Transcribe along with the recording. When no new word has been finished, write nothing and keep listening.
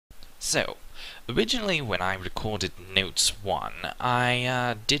So, originally when I recorded Notes 1,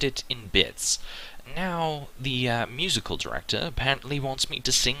 I did it in bits. Now, the musical director apparently wants me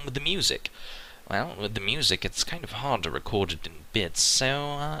to sing with the music. Well, with the music, it's kind of hard to record it in bits,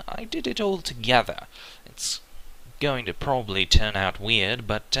 so I did it all together. It's going to probably turn out weird,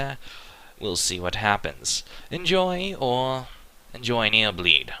 but we'll see what happens. Enjoy, or enjoy an ear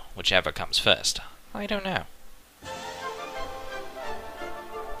bleed, whichever comes first. I don't know.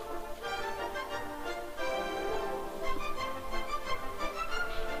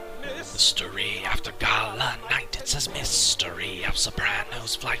 Mystery after gala night, it says mystery of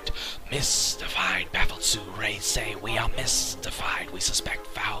soprano's flight. Mystified, baffled souris say we are mystified, we suspect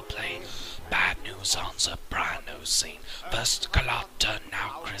foul play. Bad news on soprano's scene. First Carlotta,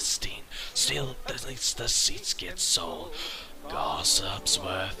 now Christine. Still, at least the seats get sold. Gossip's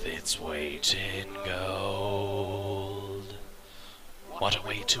worth its weight in gold. What a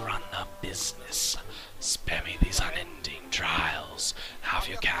way to run a business. Spare me these unending trials. Half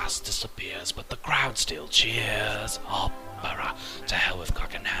your cast disappears, but the crowd still cheers. Opera, to hell with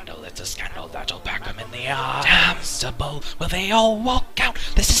clock and handle. It's a scandal that'll pack 'em in the eye. Damnable, will they all walk out?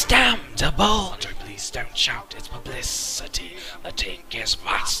 This is damnable. Andre, please don't shout, it's publicity. The take is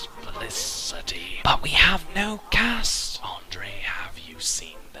vast publicity. But we have no cast. Andre, have you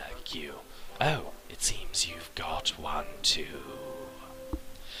seen the queue? Oh, it seems you've got one too.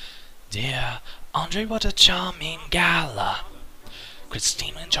 Dear Andre, what a charming gala.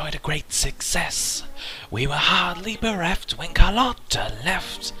 Christine enjoyed a great success. We were hardly bereft when Carlotta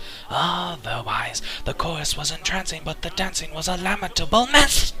left. Otherwise, the chorus was entrancing, but the dancing was a lamentable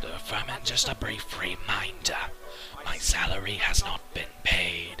mess. Firmin, just a brief reminder. My salary has not been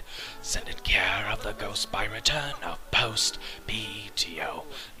paid. Send it care of the ghost by return of post. PTO.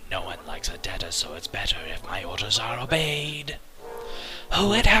 No one likes a debtor, so it's better if my orders are obeyed. Who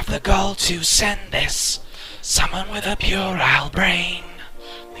would have the gall to send this? Someone with a puerile brain.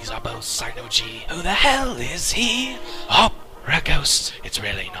 These are both Sino G. Who the hell is he? Opera ghost. It's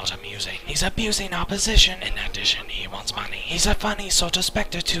really not amusing. He's abusing our position. In addition, he wants money. He's a funny sort of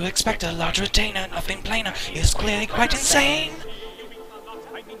spectre. To expect a large retainer, nothing plainer. He's clearly quite insane.